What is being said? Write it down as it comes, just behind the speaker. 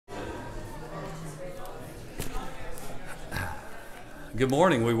Good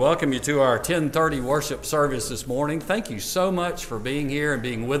morning. We welcome you to our 10:30 worship service this morning. Thank you so much for being here and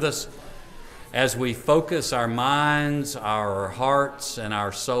being with us as we focus our minds, our hearts, and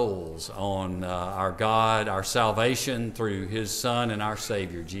our souls on our God, our salvation through His Son and our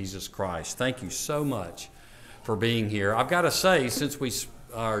Savior, Jesus Christ. Thank you so much for being here. I've got to say, since we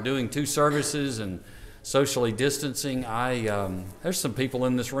are doing two services and socially distancing, there's some people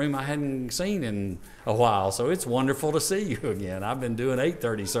in this room I hadn't seen in a while, so it's wonderful to see you again. I've been doing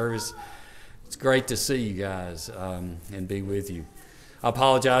 8:30 service. It's great to see you guys and be with you. I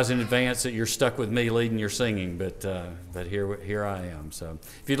apologize in advance that you're stuck with me leading your singing, but here I am. So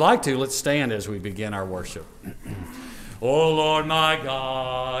if you'd like to, let's stand as we begin our worship. O Lord my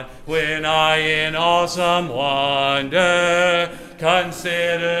God, when I in awesome wonder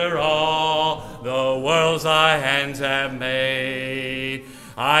consider all the worlds thy hands have made,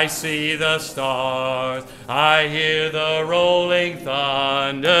 I see the stars, I hear the rolling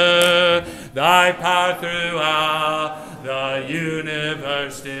thunder, thy power throughout the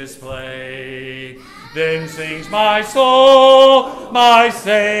universe displayed. Then sings my soul, my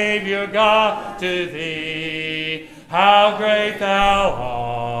Savior God, to thee. How great thou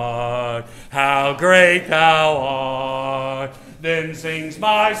art, how great thou art. Then sings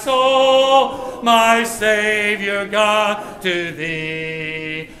my soul, my Savior God, to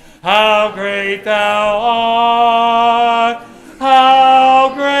thee. How great thou art, how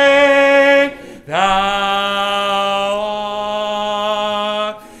great thou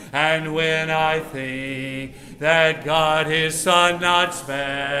art. And when I think that God his Son not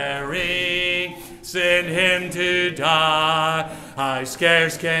sparing sent him to die, I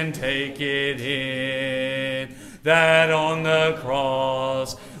scarce can take it in, that on the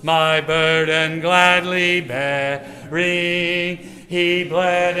cross my burden gladly bearing, he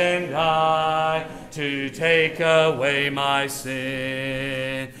bled and died to take away my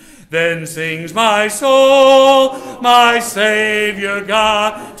sin. Then sings my soul, my Savior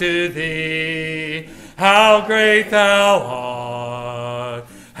God, to thee. How great thou art,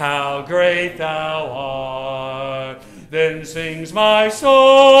 how great thou art. Then sings my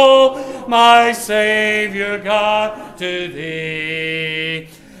soul, my Savior God, to thee.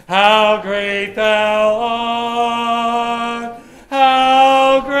 How great thou art,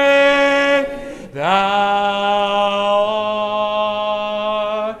 how great thou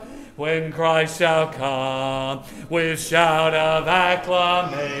art. When Christ shall come with shout of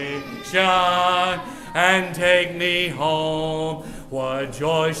acclamation and take me home, what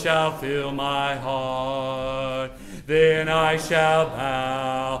joy shall fill my heart. Then I shall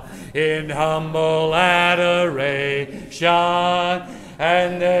bow in humble adoration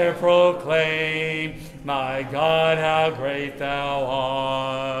and there proclaim, my God, how great thou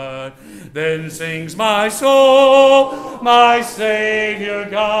art. Then sings my soul, my Savior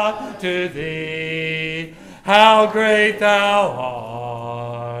God, to thee. How great thou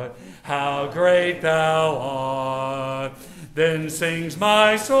art, how great thou art. Then sings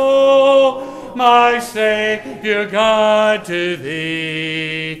my soul, my Savior God, to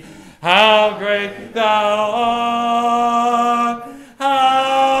thee. How great thou art,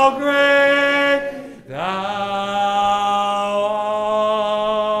 how great thou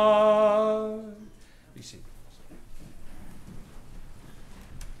art. Be seated.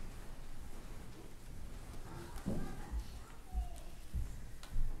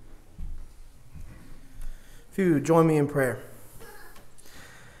 If you would join me in prayer.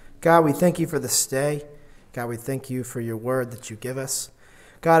 God, we thank you for this day. God, we thank you for your word that you give us.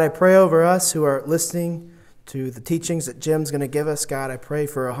 God, I pray over us who are listening to the teachings that Jim's going to give us. God, I pray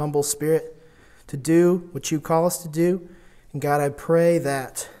for a humble spirit to do what you call us to do. And God, I pray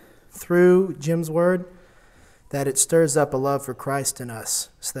that through Jim's word, that it stirs up a love for Christ in us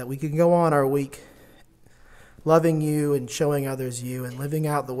so that we can go on our week loving you and showing others you and living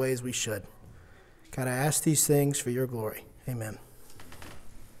out the ways we should. God, I ask these things for your glory. Amen.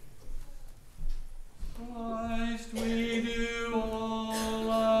 Christ, we do all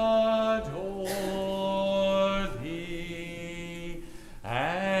adore thee,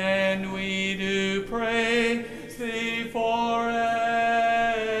 and we do praise thee forever.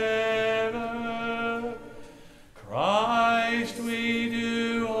 Christ, we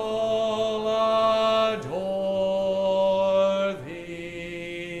do all adore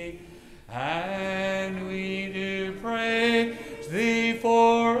thee, and we do praise thee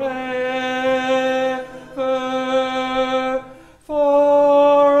forever.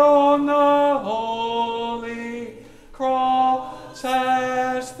 For on the holy cross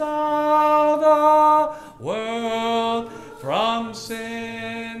hast thou the world from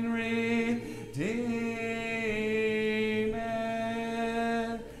sin redeemed.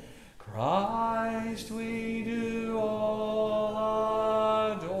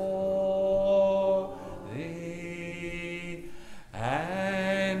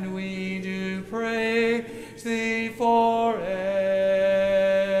 and we do praise thee forever.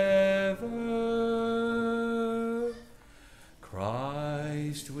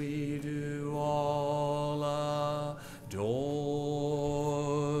 Christ, we do all adore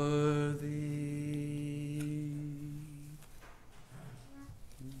thee.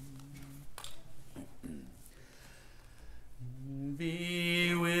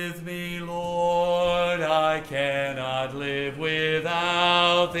 Be with me, Lord, I cannot live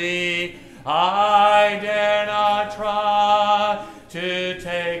without thee. I dare not try to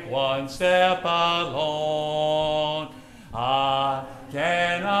take one step alone. I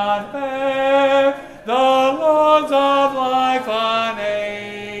cannot bear the loads of life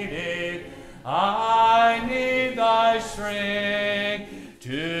unaided. I need thy strength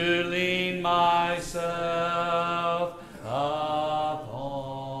to lean myself upon.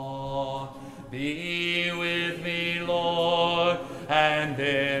 Be with me, Lord, and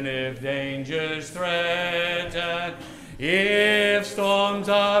then if dangers threaten, if storms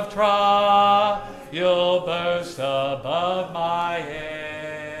of trial burst above my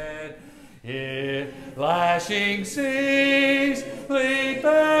head, if lashing seas leap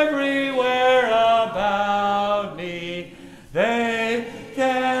everywhere about me, they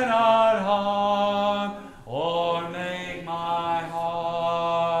cannot harm or make my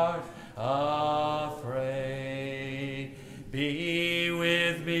heart afraid. Be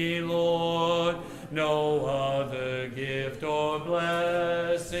with me, Lord, no other gift or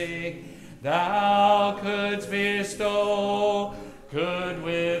blessing thou couldst bestow could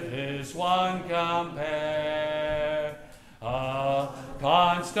with this one compare. A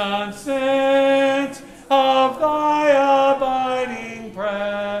constant sense of thy abiding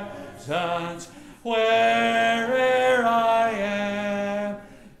presence where'er I am,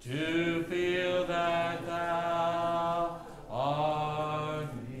 to feel that thou art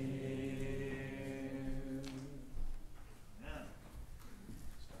near.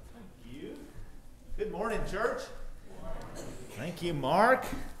 Good morning, church. Thank you, Mark.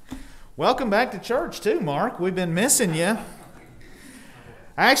 Welcome back to church, too, Mark. We've been missing you.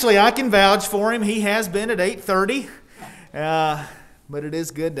 Actually, I can vouch for him. He has been at 8:30, but it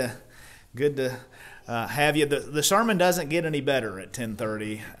is good to have you. The sermon doesn't get any better at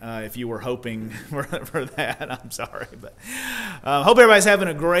 10:30. If you were hoping for that, I'm sorry, but hope everybody's having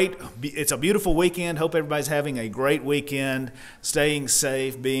a great. It's a beautiful weekend. Hope everybody's having a great weekend, staying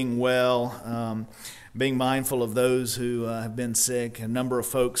safe, being well. Being mindful of those who have been sick. A number of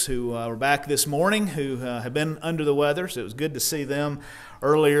folks who were back this morning who have been under the weather, so it was good to see them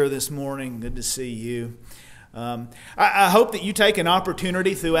earlier this morning. Good to see you. I hope that you take an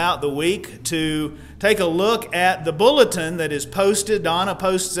opportunity throughout the week to take a look at the bulletin that is posted. Donna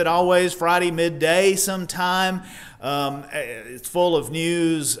posts it always Friday midday sometime. It's full of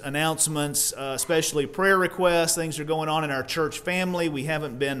news, announcements, especially prayer requests. Things are going on in our church family. We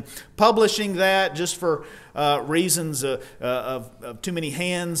haven't been publishing that just for reasons of too many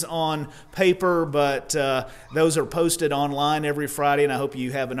hands on paper, but those are posted online every Friday, and I hope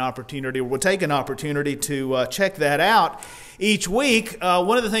you have an opportunity, or will take an opportunity to check that out each week.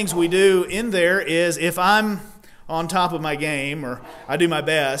 One of the things we do in there is, if I'm on top of my game, or I do my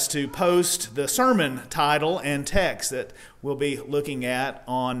best to post the sermon title and text that we'll be looking at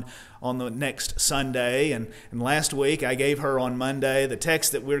on the next Sunday. And last week I gave her on Monday the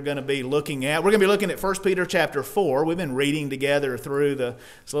text that we're going to be looking at. We're going to be looking at 1 Peter chapter 4. We've been reading together through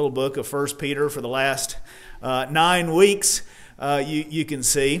this little book of 1 Peter for the last 9 weeks. You can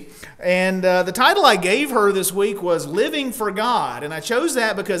see. And the title I gave her this week was Living for God. And I chose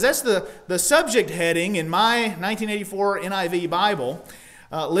that because that's the subject heading in my 1984 NIV Bible,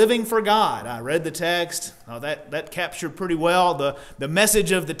 Living for God. I read the text. That captured pretty well. The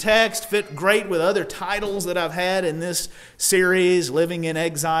message of the text fit great with other titles that I've had in this series, Living in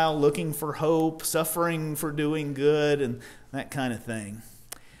Exile, Looking for Hope, Suffering for Doing Good, and that kind of thing.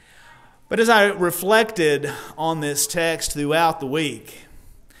 But as I reflected on this text throughout the week,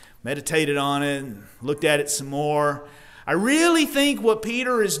 meditated on it, and looked at it some more, I really think what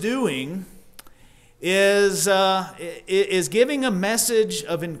Peter is doing is giving a message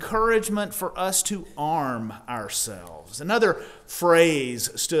of encouragement for us to arm ourselves. Another phrase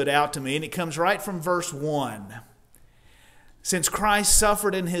stood out to me, and it comes right from verse 1. Since Christ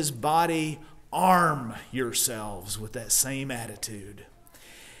suffered in His body, arm yourselves with that same attitude.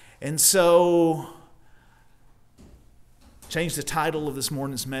 And so, change the title of this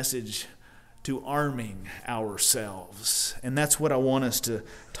morning's message to Arming Ourselves. And that's what I want us to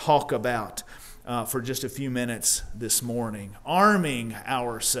talk about for just a few minutes this morning. Arming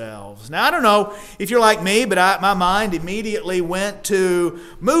ourselves. Now, I don't know if you're like me, but my mind immediately went to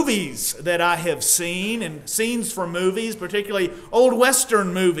movies that I have seen and scenes from movies, particularly old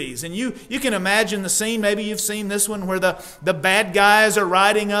Western movies. And you can imagine the scene, maybe you've seen this one, where the bad guys are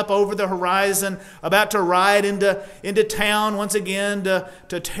riding up over the horizon, about to ride into town once again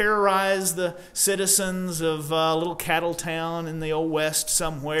to terrorize the citizens of a little cattle town in the old West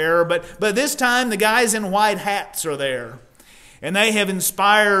somewhere. But this time, the guys in white hats are there. And they have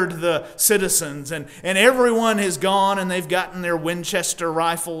inspired the citizens. And everyone has gone and they've gotten their Winchester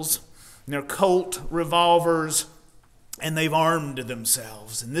rifles and their Colt revolvers. And they've armed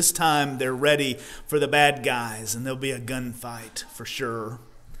themselves. And this time they're ready for the bad guys. And there'll be a gunfight for sure.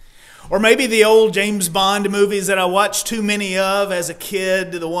 Or maybe the old James Bond movies that I watched too many of as a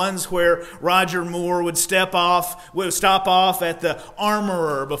kid, the ones where Roger Moore would stop off at the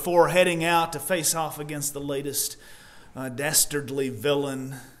armorer before heading out to face off against the latest dastardly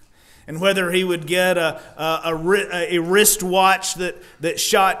villain. And whether he would get a wristwatch that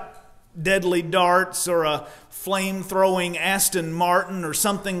shot deadly darts or a flame-throwing Aston Martin or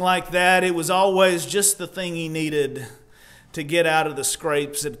something like that, it was always just the thing he needed to get out of the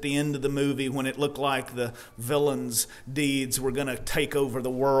scrapes at the end of the movie when it looked like the villain's deeds were going to take over the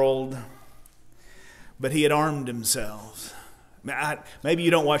world. But he had armed himself. Maybe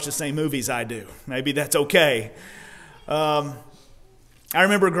you don't watch the same movies I do. Maybe that's okay. I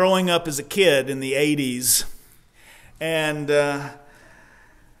remember growing up as a kid in the 80s, and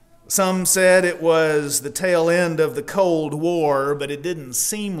some said it was the tail end of the Cold War, but it didn't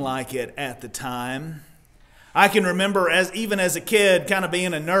seem like it at the time. I can remember even as a kid kind of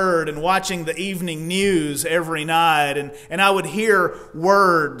being a nerd and watching the evening news every night, and I would hear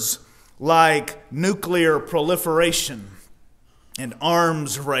words like nuclear proliferation and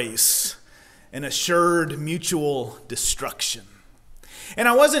arms race and assured mutual destruction. And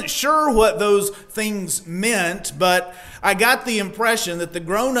I wasn't sure what those things meant, but I got the impression that the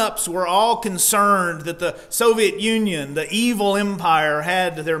grown-ups were all concerned that the Soviet Union, the evil empire,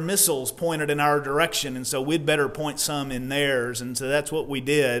 had their missiles pointed in our direction, and so we'd better point some in theirs. And so that's what we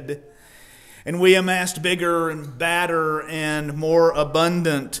did. And we amassed bigger and badder and more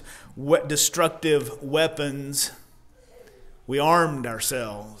abundant destructive weapons. We armed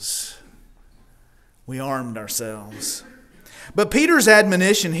ourselves. We armed ourselves. But Peter's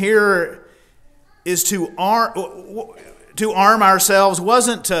admonition here is to arm ourselves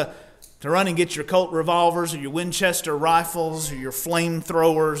wasn't to run and get your Colt revolvers or your Winchester rifles or your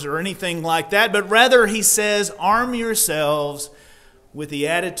flamethrowers or anything like that, but rather he says, arm yourselves with the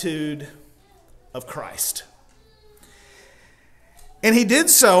attitude of Christ. And he did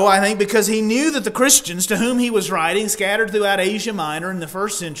so, I think, because he knew that the Christians to whom he was writing, scattered throughout Asia Minor in the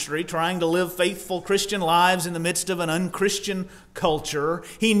first century, trying to live faithful Christian lives in the midst of an unchristian culture,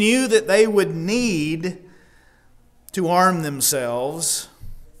 he knew that they would need to arm themselves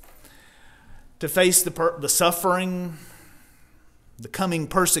to face the suffering, the coming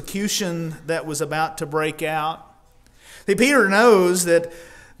persecution that was about to break out. See, Peter knows that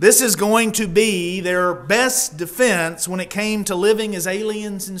this is going to be their best defense when it came to living as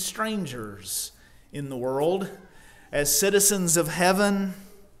aliens and strangers in the world, as citizens of heaven,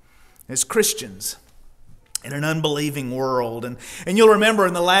 as Christians in an unbelieving world. And you'll remember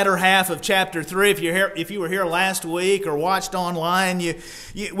in the latter half of chapter 3, if you were here last week or watched online,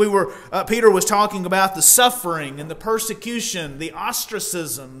 Peter was talking about the suffering and the persecution, the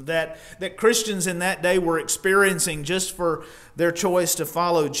ostracism that Christians in that day were experiencing just for their choice to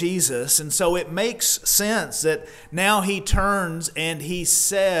follow Jesus. And so it makes sense that now he turns and he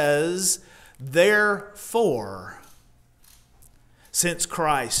says, therefore, since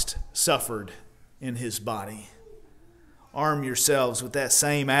Christ suffered in his body, arm yourselves with that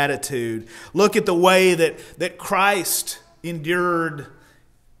same attitude. Look at the way that Christ endured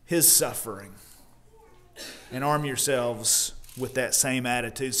his suffering, and arm yourselves with that same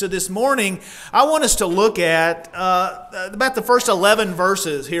attitude. So this morning, I want us to look at about the first 11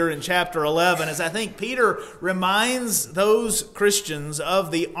 verses here in chapter 11, as I think Peter reminds those Christians of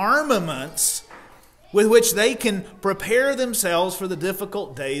the armaments with which they can prepare themselves for the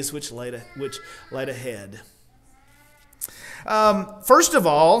difficult days which laid ahead. First of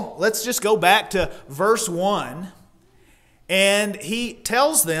all, let's just go back to verse 1. And he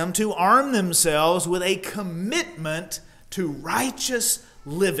tells them to arm themselves with a commitment to righteous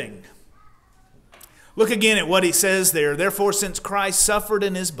living. Look again at what he says there. Therefore, since Christ suffered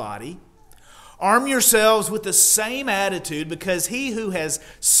in his body, arm yourselves with the same attitude, because he who has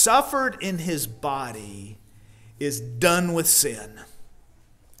suffered in his body is done with sin.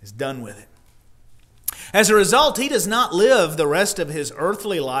 Is done with it. As a result, he does not live the rest of his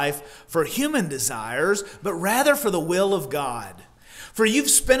earthly life for human desires, but rather for the will of God. For you've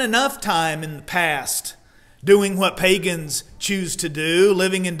spent enough time in the past doing what pagans choose to do,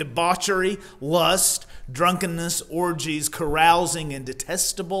 living in debauchery, lust, drunkenness, orgies, carousing, and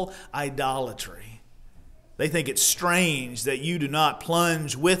detestable idolatry. They think it's strange that you do not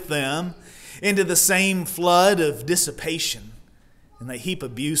plunge with them into the same flood of dissipation, and they heap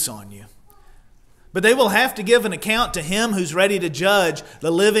abuse on you. But they will have to give an account to Him who's ready to judge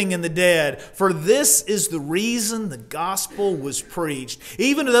the living and the dead. For this is the reason the gospel was preached,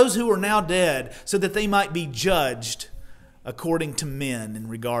 even to those who are now dead, so that they might be judged according to men in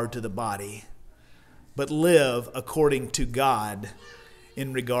regard to the body, but live according to God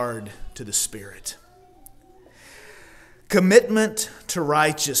in regard to the Spirit. Commitment to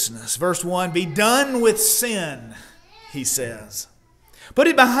righteousness. Verse 1, be done with sin, he says. Put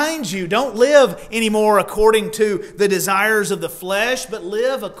it behind you. Don't live anymore according to the desires of the flesh, but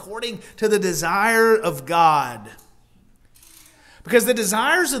live according to the desire of God. Because the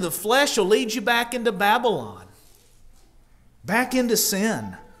desires of the flesh will lead you back into Babylon, back into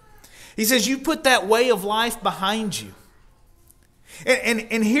sin. He says you put that way of life behind you.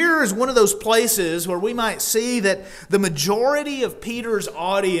 And here is one of those places where we might see that the majority of Peter's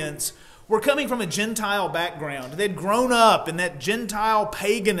audience were coming from a Gentile background. They'd grown up in that Gentile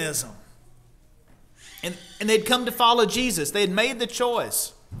paganism. And they'd come to follow Jesus. They had made the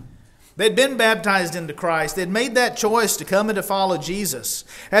choice. They'd been baptized into Christ. They'd made that choice to come and to follow Jesus.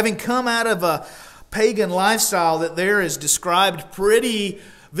 Having come out of a pagan lifestyle that there is described pretty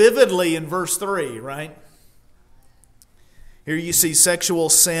vividly in verse 3, right? Here you see sexual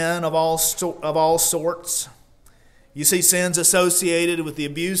sin of all sorts. You see sins associated with the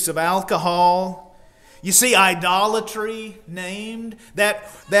abuse of alcohol. You see idolatry named,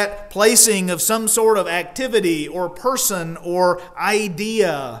 that placing of some sort of activity or person or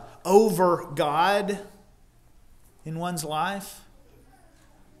idea over God in one's life.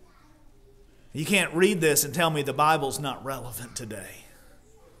 You can't read this and tell me the Bible's not relevant today.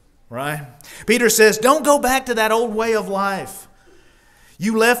 Right? Peter says, don't go back to that old way of life.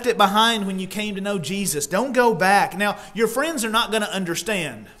 You left it behind when you came to know Jesus. Don't go back. Now, your friends are not going to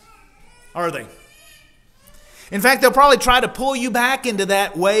understand, are they? In fact, they'll probably try to pull you back into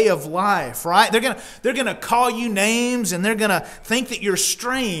that way of life, right? They're going to call you names and they're going to think that you're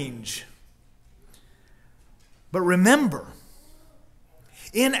strange. But remember,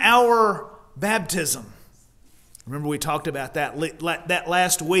 in our baptism, remember we talked about that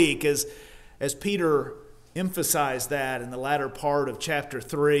last week as Peter emphasized that in the latter part of chapter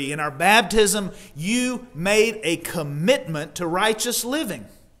 3. In our baptism, you made a commitment to righteous living.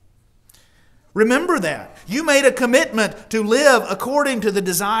 Remember that. You made a commitment to live according to the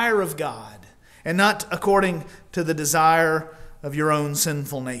desire of God and not according to the desire of your own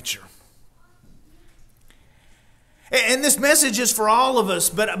sinful nature. And this message is for all of us,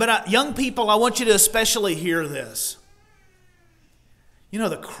 but young people, I want you to especially hear this. You know,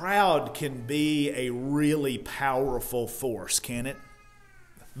 the crowd can be a really powerful force, can it?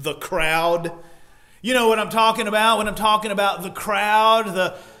 The crowd. You know what I'm talking about when I'm talking about the crowd,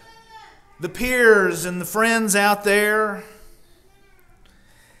 the peers and the friends out there.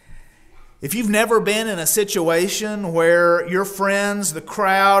 If you've never been in a situation where your friends, the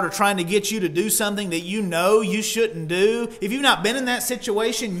crowd, are trying to get you to do something that you know you shouldn't do, if you've not been in that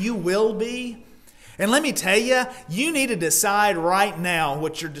situation, you will be. And let me tell you, you need to decide right now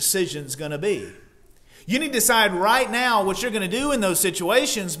what your decision's going to be. You need to decide right now what you're going to do in those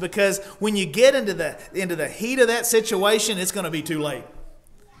situations, because when you get into the heat of that situation, it's going to be too late.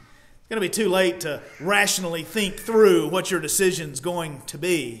 It's going to be too late to rationally think through what your decision's going to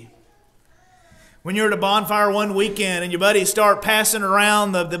be. When you're at a bonfire one weekend and your buddies start passing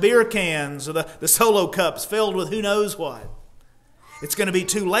around the beer cans or the Solo cups filled with who knows what, it's going to be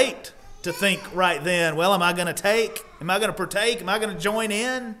too late to think right then, well, am I going to take? Am I going to partake? Am I going to join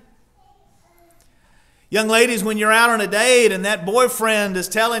in? Young ladies, when you're out on a date and that boyfriend is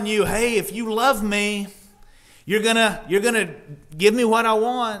telling you, hey, if you love me, you're gonna give me what I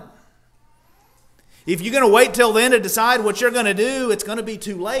want. If you're going to wait till then to decide what you're going to do, it's going to be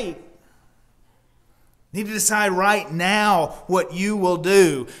too late. You need to decide right now what you will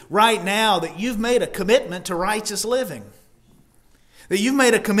do. Right now that you've made a commitment to righteous living. That you've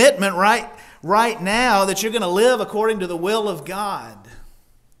made a commitment right now that you're going to live according to the will of God.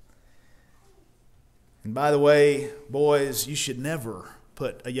 And by the way, boys, you should never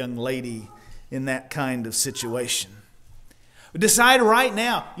put a young lady in that kind of situation. Decide right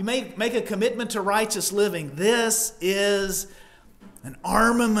now. You make a commitment to righteous living. This is an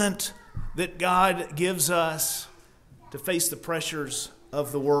armament that God gives us to face the pressures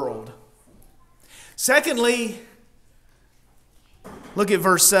of the world. Secondly, look at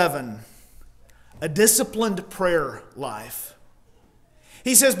verse 7. A disciplined prayer life.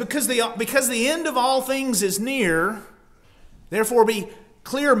 He says, because the end of all things is near, therefore be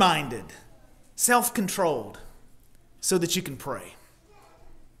clear-minded, self-controlled, so that you can pray.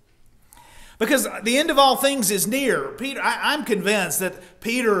 Because the end of all things is near. I'm convinced that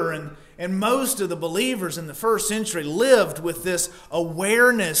Peter and most of the believers in the first century lived with this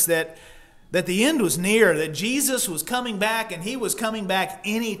awareness that the end was near, that Jesus was coming back and He was coming back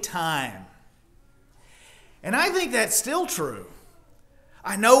any time. And I think that's still true.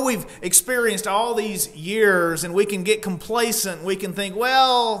 I know we've experienced all these years and we can get complacent. We can think,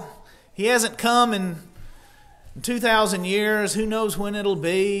 well, He hasn't come in 2,000 years. Who knows when it'll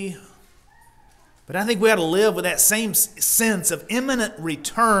be? But I think we ought to live with that same sense of imminent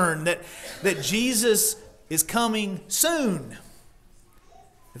return, that Jesus is coming soon.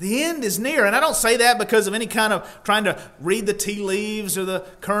 The end is near. And I don't say that because of any kind of trying to read the tea leaves or the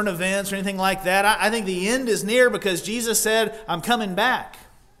current events or anything like that. I think the end is near because Jesus said, I'm coming back.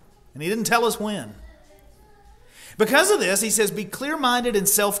 And He didn't tell us when. Because of this, He says, be clear-minded and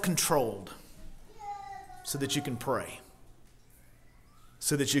self-controlled so that you can pray.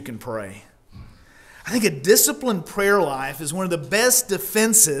 So that you can pray. I think a disciplined prayer life is one of the best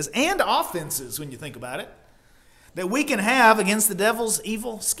defenses and offenses, when you think about it, that we can have against the devil's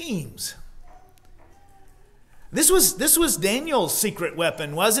evil schemes. This was Daniel's secret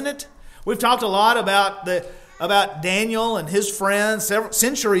weapon, wasn't it? We've talked a lot about Daniel and his friends several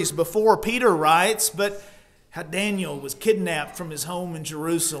centuries before Peter writes, but how Daniel was kidnapped from his home in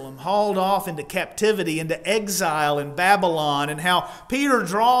Jerusalem, hauled off into captivity, into exile in Babylon, and how Peter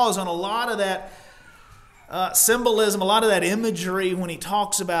draws on a lot of that symbolism, a lot of that imagery when he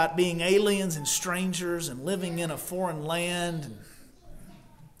talks about being aliens and strangers and living in a foreign land.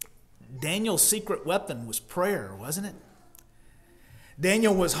 Daniel's secret weapon was prayer, wasn't it?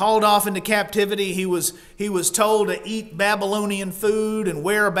 Daniel was hauled off into captivity. He was told to eat Babylonian food and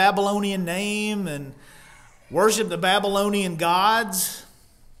wear a Babylonian name and worship the Babylonian gods.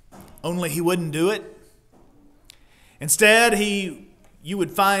 Only he wouldn't do it. Instead, you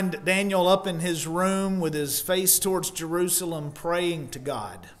would find Daniel up in his room with his face towards Jerusalem praying to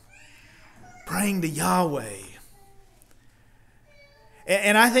God, praying to Yahweh.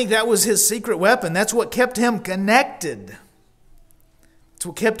 And I think that was his secret weapon. That's what kept him connected. It's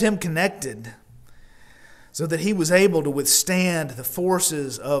what kept him connected so that he was able to withstand the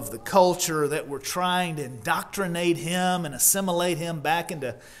forces of the culture that were trying to indoctrinate him and assimilate him back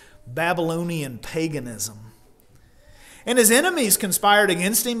into Babylonian paganism. And his enemies conspired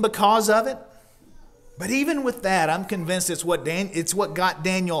against him because of it. But even with that, I'm convinced it's what got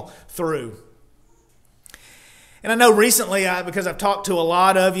Daniel through. And I know recently, because I've talked to a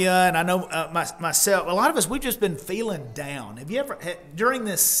lot of you, and I know myself, a lot of us, we've just been feeling down. Have you ever, during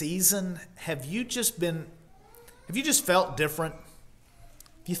this season, have you just felt different?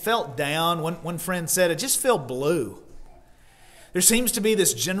 Have you felt down? One friend said, I just feel blue. There seems to be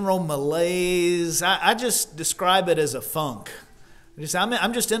this general malaise. I just describe it as a funk.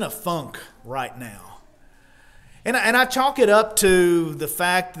 I'm just in a funk right now. And I chalk it up to the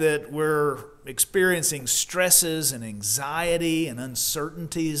fact that we're experiencing stresses and anxiety and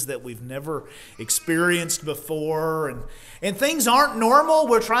uncertainties that we've never experienced before. And things aren't normal.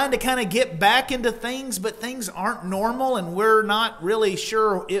 We're trying to kind of get back into things, but things aren't normal, and we're not really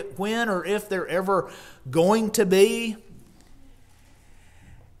sure when or if they're ever going to be.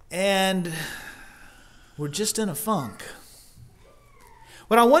 And we're just in a funk.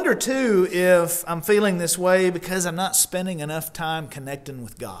 But I wonder too if I'm feeling this way because I'm not spending enough time connecting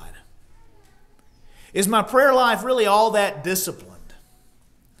with God. Is my prayer life really all that disciplined?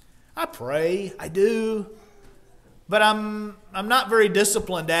 I pray, I do, but I'm not very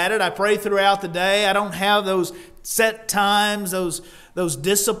disciplined at it. I pray throughout the day. I don't have those set times, those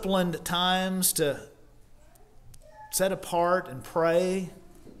disciplined times to set apart and pray.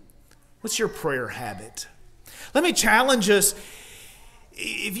 What's your prayer habit? Let me challenge us.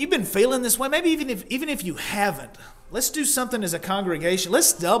 If you've been feeling this way, maybe even if you haven't, let's do something as a congregation.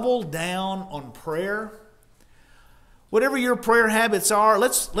 Let's double down on prayer. Whatever your prayer habits are,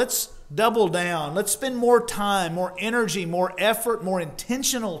 let's double down. Let's spend more time, more energy, more effort, more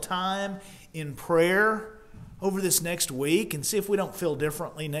intentional time in prayer over this next week and see if we don't feel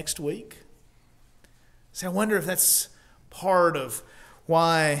differently next week. See, I wonder if that's part of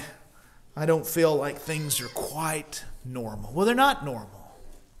why I don't feel like things are quite normal. Well, they're not normal.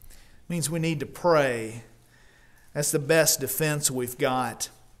 It means we need to pray. That's the best defense we've got.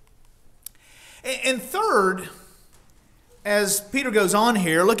 And third, as Peter goes on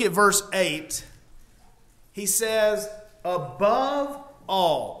here, look at verse 8. He says, above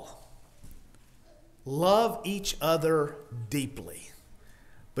all, love each other deeply,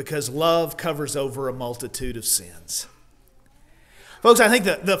 because love covers over a multitude of sins. Folks, I think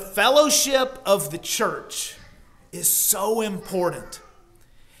that the fellowship of the church is so important.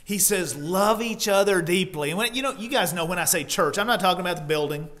 He says, love each other deeply. And when, you guys know when I say church, I'm not talking about the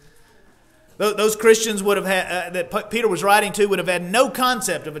building. Those Christians would have had, that Peter was writing to, would have had no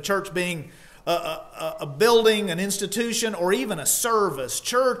concept of a church being a building, an institution, or even a service.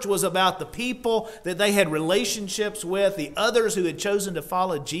 Church was about the people that they had relationships with, the others who had chosen to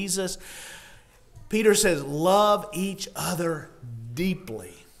follow Jesus. Peter says, love each other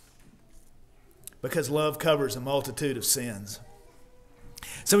deeply, because love covers a multitude of sins.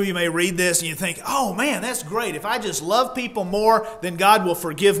 Some of you may read this and you think, oh man, that's great. If I just love people more, then God will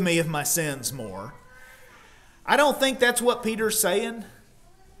forgive me of my sins more. I don't think that's what Peter's saying.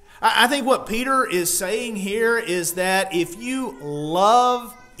 I think what Peter is saying here is that if you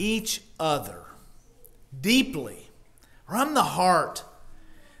love each other deeply, from the heart,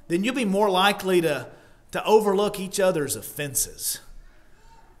 then you'll be more likely to overlook each other's offenses.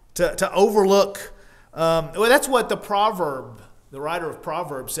 To overlook, well, that's what the writer of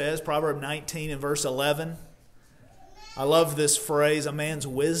Proverbs says, Proverb 19 and verse 11. I love this phrase, a man's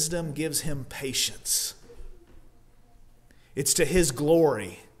wisdom gives him patience. It's to his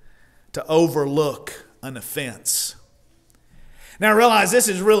glory to overlook an offense. Now I realize this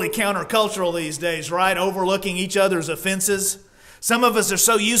is really countercultural these days, right? Overlooking each other's offenses. Some of us are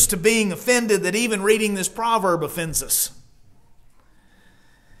so used to being offended that even reading this proverb offends us.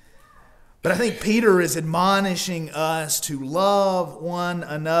 But I think Peter is admonishing us to love one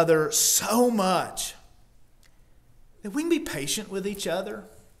another so much that we can be patient with each other.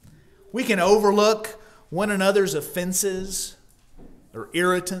 We can overlook one another's offenses or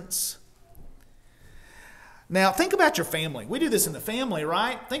irritants. Now, think about your family. We do this in the family,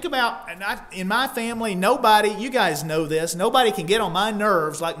 right? Think about, in my family, nobody, you guys know this, nobody can get on my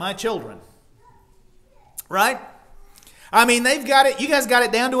nerves like my children. Right? I mean, they've got it, you guys got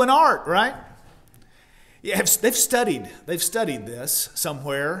it down to an art, right? Yeah, they've studied this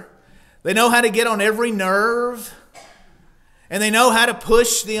somewhere. They know how to get on every nerve. And they know how to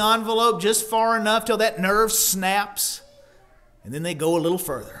push the envelope just far enough till that nerve snaps. And then they go a little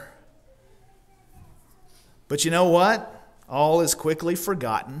further. But you know what? All is quickly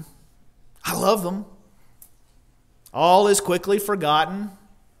forgotten. I love them. All is quickly forgotten,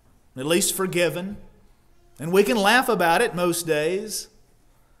 at least forgiven. And we can laugh about it most days,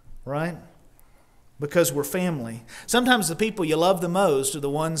 right? Because we're family. Sometimes the people you love the most are the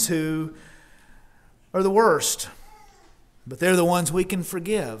ones who are the worst. But they're the ones we can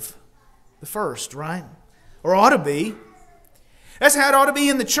forgive the first, right? Or ought to be. That's how it ought to be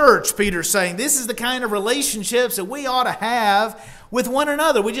in the church, Peter's saying. This is the kind of relationships that we ought to have with one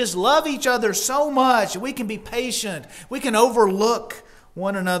another. We just love each other so much. We can be patient. We can overlook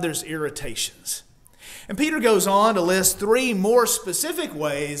one another's irritations. And Peter goes on to list 3 more specific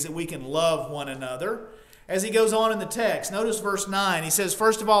ways that we can love one another as he goes on in the text. Notice verse 9. He says,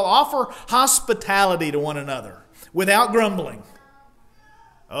 first of all, offer hospitality to one another without grumbling.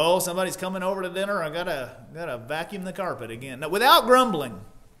 Oh, somebody's coming over to dinner. I gotta vacuum the carpet again. Now, without grumbling,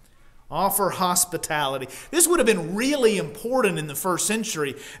 offer hospitality. This would have been really important in the first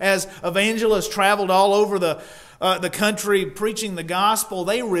century as evangelists traveled all over the country preaching the gospel.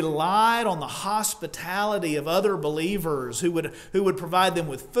 They relied on the hospitality of other believers who would provide them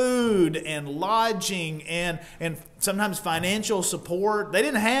with food and lodging and sometimes financial support. They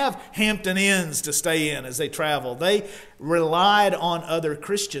didn't have Hampton Inns to stay in as they traveled. They relied on other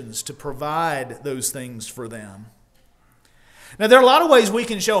Christians to provide those things for them. Now, there are a lot of ways we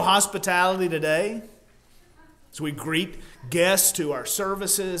can show hospitality today. As we greet guests to our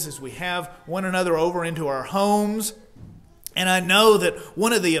services, as we have one another over into our homes. And I know that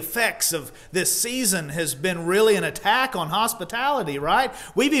one of the effects of this season has been really an attack on hospitality, right?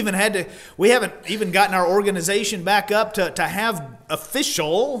 We haven't even gotten our organization back up to have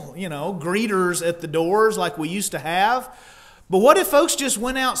official, greeters at the doors like we used to have. But what if folks just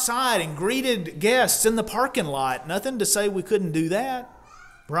went outside and greeted guests in the parking lot? Nothing to say we couldn't do that,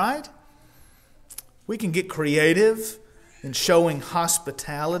 right? We can get creative in showing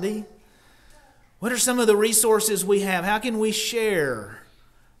hospitality. What are some of the resources we have? How can we share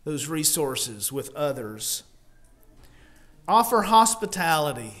those resources with others? Offer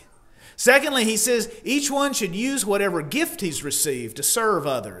hospitality. Secondly, he says each one should use whatever gift he's received to serve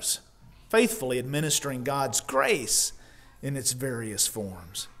others, faithfully administering God's grace in its various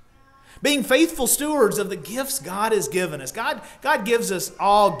forms. Being faithful stewards of the gifts God has given us. God gives us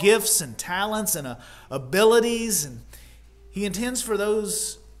all gifts and talents and abilities, and He intends for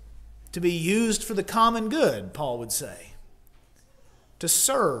those to be used for the common good, Paul would say, to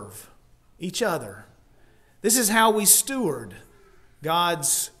serve each other. This is how we steward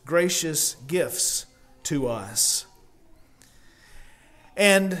God's gracious gifts to us.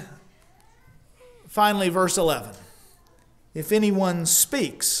 And finally, verse 11. If anyone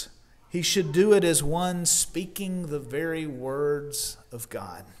speaks, he should do it as one speaking the very words of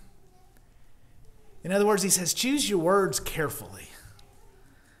God. In other words, he says, choose your words carefully.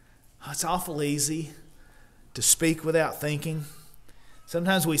 It's awful easy to speak without thinking.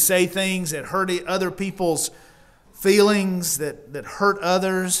 Sometimes we say things that hurt other people's feelings, that hurt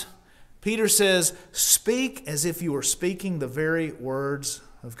others. Peter says, speak as if you were speaking the very words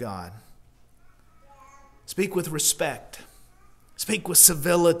of God. Speak with respect. Speak with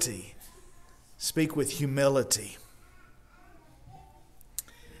civility. Speak with humility.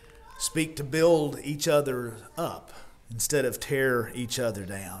 Speak to build each other up instead of tear each other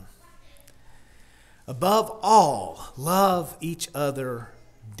down. Above all, love each other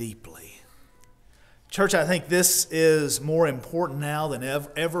deeply. Church, I think this is more important now than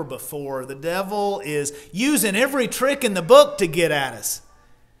ever before. The devil is using every trick in the book to get at us.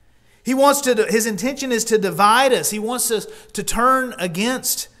 His intention is to divide us. He wants us to turn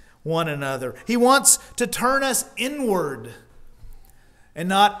against one another. He wants to turn us inward and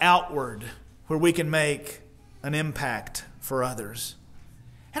not outward, where we can make an impact for others.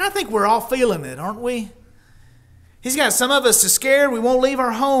 And I think we're all feeling it, aren't we? He's got some of us so scared we won't leave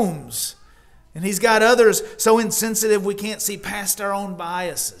our homes. And He's got others so insensitive we can't see past our own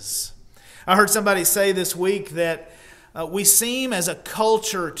biases. I heard somebody say this week that we seem as a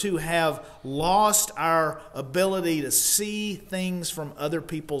culture to have lost our ability to see things from other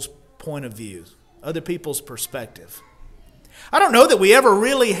people's point of view, other people's perspective. I don't know that we ever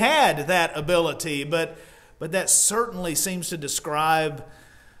really had that ability, but that certainly seems to describe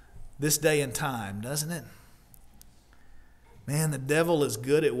this day and time, doesn't it? Man, the devil is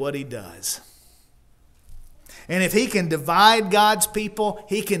good at what he does. And if he can divide God's people,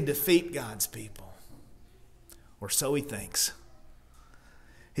 he can defeat God's people. Or so he thinks.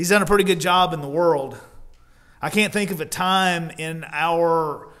 He's done a pretty good job in the world. I can't think of a time in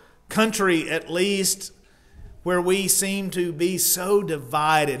our country, at least, where we seem to be so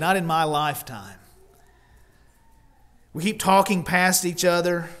divided. Not in my lifetime. We keep talking past each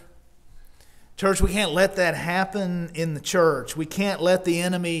other. Church, we can't let that happen in the church. We can't let the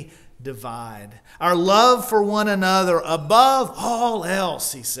enemy divide. Our love for one another above all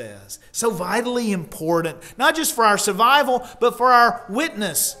else, he says. So vitally important, not just for our survival, but for our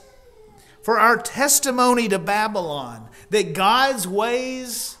witness, for our testimony to Babylon, that God's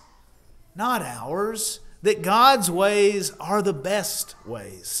ways, not ours, that God's ways are the best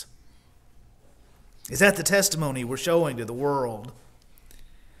ways. Is that the testimony we're showing to the world?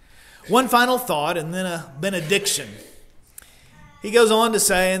 One final thought and then a benediction. He goes on to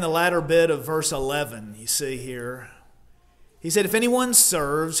say in the latter bit of verse 11, you see here, he said, if anyone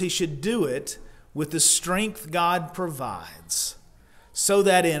serves, he should do it with the strength God provides, so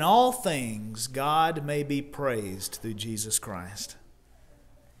that in all things God may be praised through Jesus Christ.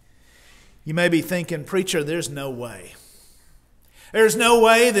 You may be thinking, preacher, there's no way. There's no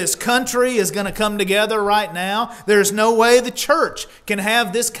way this country is going to come together right now. There's no way the church can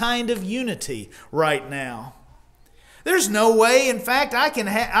have this kind of unity right now. There's no way, in fact, I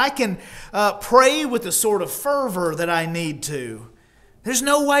can pray with the sort of fervor that I need to. There's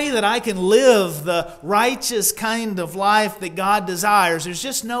no way that I can live the righteous kind of life that God desires. There's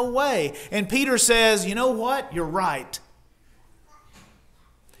just no way. And Peter says, you know what? You're right.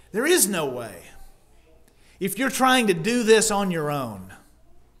 There is no way. If you're trying to do this on your own.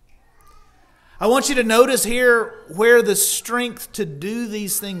 I want you to notice here where the strength to do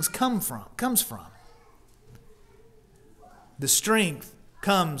these things comes from. The strength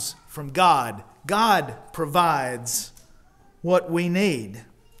comes from God. God provides what we need.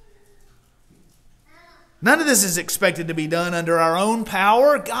 None of this is expected to be done under our own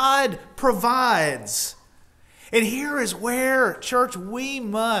power. God provides. And here is where, church, we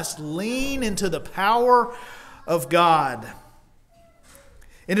must lean into the power of God.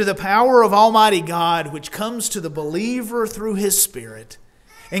 Into the power of Almighty God, which comes to the believer through His Spirit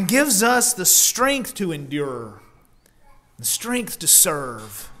and gives us the strength to endure, the strength to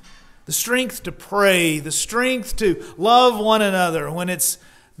serve, the strength to pray, the strength to love one another when it's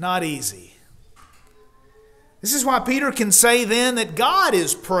not easy. This is why Peter can say then that God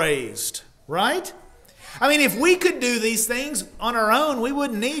is praised, right? I mean, if we could do these things on our own, we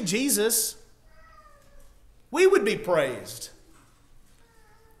wouldn't need Jesus. We would be praised.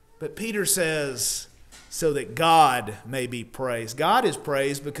 But Peter says, so that God may be praised. God is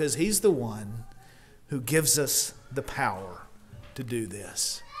praised because He's the one who gives us the power to do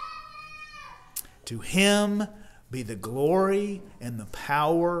this. To Him be the glory and the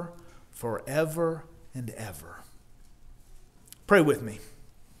power forever and ever. Pray with me.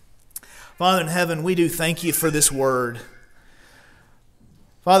 Father in heaven, we do thank You for this word.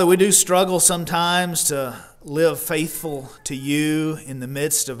 Father, we do struggle sometimes to live faithful to You in the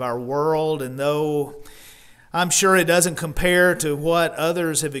midst of our world, and though I'm sure it doesn't compare to what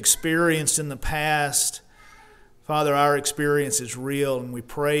others have experienced in the past, Father, our experience is real, and we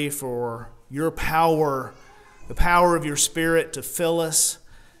pray for Your power, the power of Your Spirit to fill us,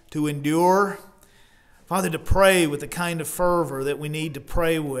 to endure. Father, to pray with the kind of fervor that we need to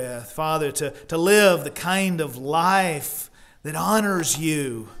pray with. Father, to live the kind of life that honors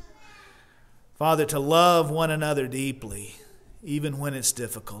You. Father, to love one another deeply, even when it's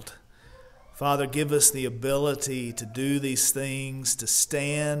difficult. Father, give us the ability to do these things, to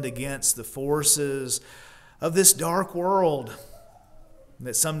stand against the forces of this dark world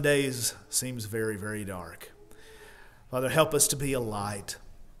that some days seems very, very dark. Father, help us to be a light.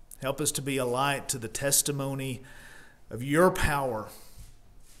 Help us to be a light to the testimony of Your power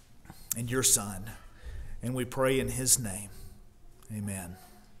and Your Son. And we pray in His name. Amen.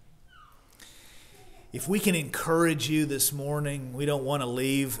 If we can encourage you this morning, we don't want to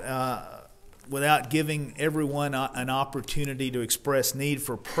leave without giving everyone an opportunity to express need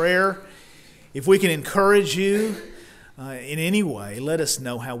for prayer. If we can encourage you in any way, let us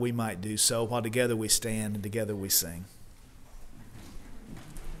know how we might do so while together we stand and together we sing.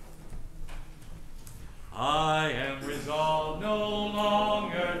 I am resolved no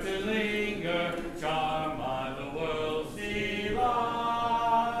longer to linger, charmed by the world's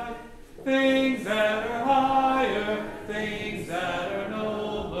delight. Things that are higher, things that are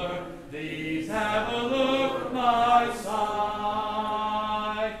nobler, these have allured my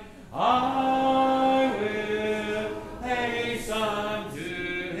sight. I will hasten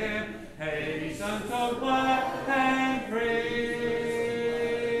to Him, hasten so glad and free.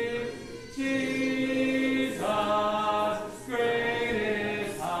 Jesus,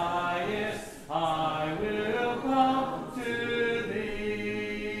 greatest, highest, I will come to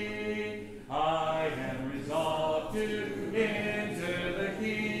Thee. I am resolved to enter the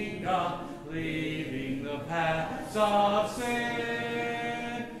kingdom, leaving the paths of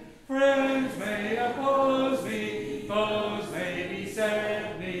sin. Friends may oppose me, foes may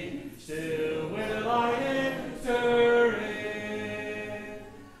beset me, still will I enter in.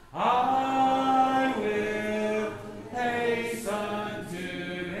 I will hasten to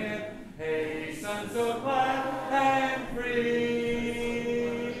Him, hasten so glad and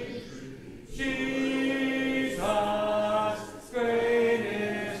free. Jesus,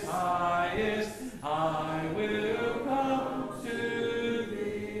 greatest, highest, I will come to Thee.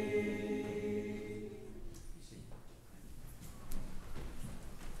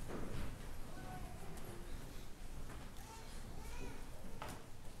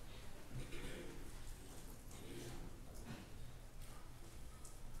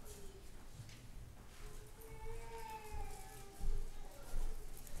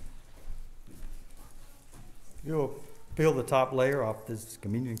 You'll peel the top layer off this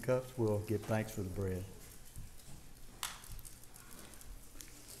communion cups. We'll give thanks for the bread.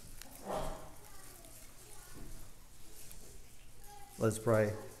 Let's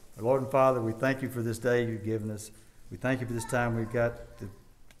pray. Our Lord and Father, we thank You for this day You've given us. We thank You for this time we've got to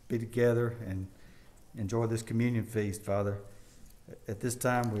be together and enjoy this communion feast, Father. At this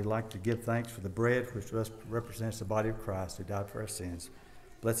time, we'd like to give thanks for the bread, which represents the body of Christ who died for our sins.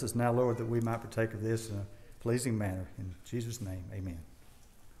 Bless us now, Lord, that we might partake of this in a pleasing manner. In Jesus' name, amen.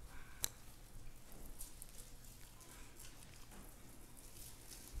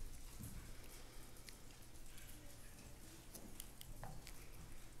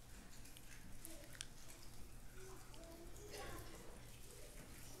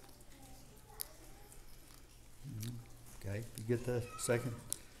 Okay, you get the second?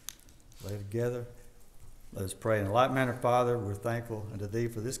 Lay together. Let us pray. In a like manner, Father, we're thankful unto Thee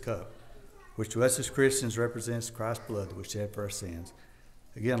for this cup, which to us as Christians represents Christ's blood that was shed for our sins.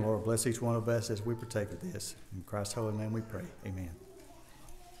 Again, Lord, bless each one of us as we partake of this. In Christ's holy name we pray. Amen.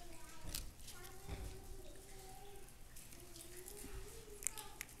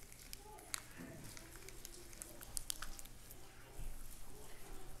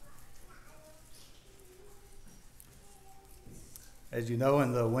 As you know,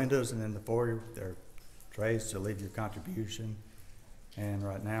 in the windows and in the foyer, there are Trace to leave your contribution. And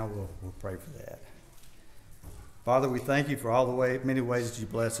right now, we'll pray for that. Father, we thank you for all the many ways that you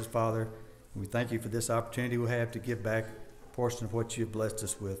bless us, Father. We thank you for this opportunity we have to give back a portion of what you've blessed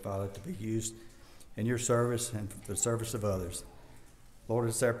us with, Father, to be used in your service and for the service of others. Lord,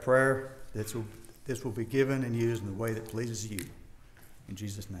 it's our prayer that this will be given and used in the way that pleases you. In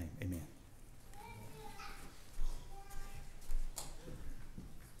Jesus' name, amen.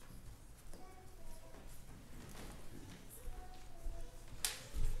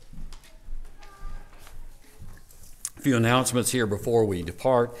 A few announcements here before we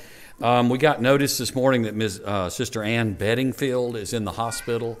depart. We got notice this morning that Sister Ann Bedingfield is in the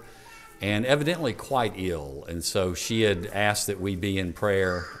hospital and evidently quite ill, and so she had asked that we be in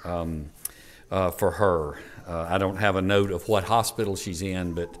prayer for her. I don't have a note of what hospital she's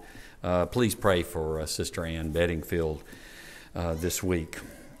in, but please pray for Sister Ann Bedingfield this week.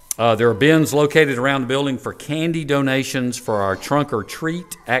 There are bins located around the building for candy donations for our trunk or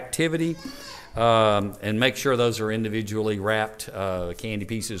treat activity. And make sure those are individually wrapped candy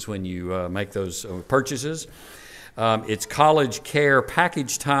pieces when you make those purchases. It's college care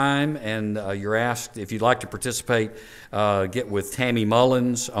package time, and you're asked if you'd like to participate, get with Tammy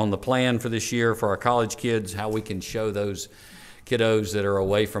Mullins on the plan for this year for our college kids, how we can show those kiddos that are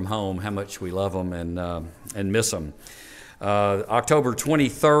away from home how much we love them and miss them. October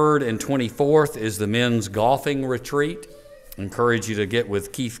 23rd and 24th is the men's golfing retreat. I encourage you to get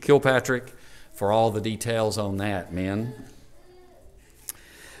with Keith Kilpatrick for all the details on that, men.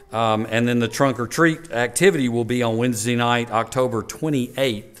 And then the trunk or treat activity will be on Wednesday night, October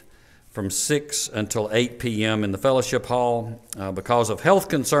 28th, from 6 until 8 p.m. in the fellowship hall. Because of health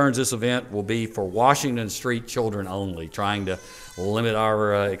concerns, this event will be for Washington Street children only, trying to limit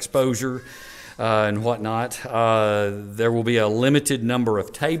our exposure and whatnot. There will be a limited number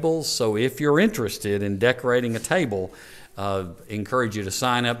of tables, so if you're interested in decorating a table, encourage you to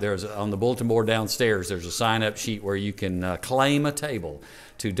sign up. There's on the bulletin board downstairs, there's a sign-up sheet where you can claim a table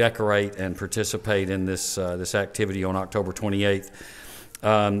to decorate and participate in this activity on October 28th.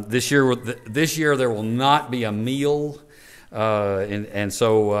 This year there will not be a meal, and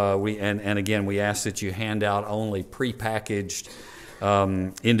so again we ask that you hand out only prepackaged,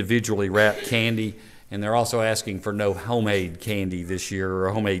 individually wrapped candy. And they're also asking for no homemade candy this year or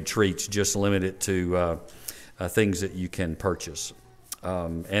homemade treats. Just limit it to things that you can purchase.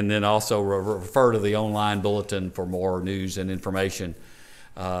 And then also refer to the online bulletin for more news and information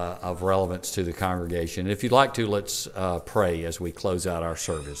of relevance to the congregation. If you'd like to, let's pray as we close out our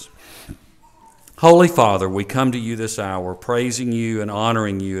service. Holy Father, we come to you this hour praising you and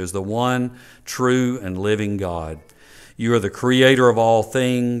honoring you as the one true and living God. You are the creator of all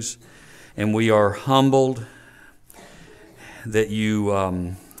things, and we are humbled that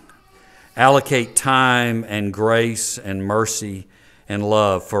you allocate time and grace and mercy and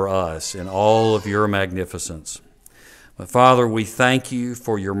love for us in all of your magnificence. But Father, we thank you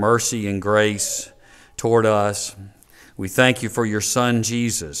for your mercy and grace toward us. We thank you for your Son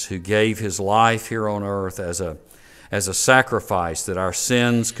Jesus, who gave his life here on earth as a sacrifice that our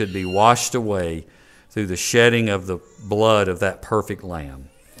sins could be washed away through the shedding of the blood of that perfect Lamb.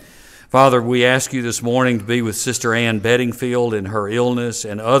 Father, we ask you this morning to be with Sister Ann Bedingfield in her illness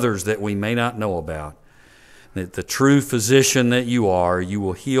and others that we may not know about. That the true physician that you are, you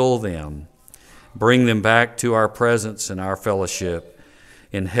will heal them, bring them back to our presence and our fellowship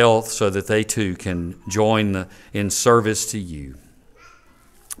in health so that they too can join in service to you.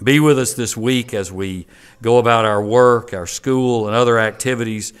 Be with us this week as we go about our work, our school, and other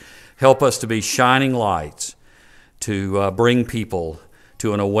activities. Help us to be shining lights to bring people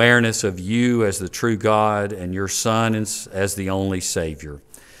to an awareness of you as the true God and your Son as the only Savior.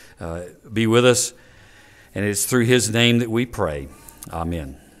 Be with us, and it's through his name that we pray.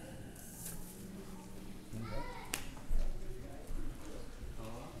 Amen.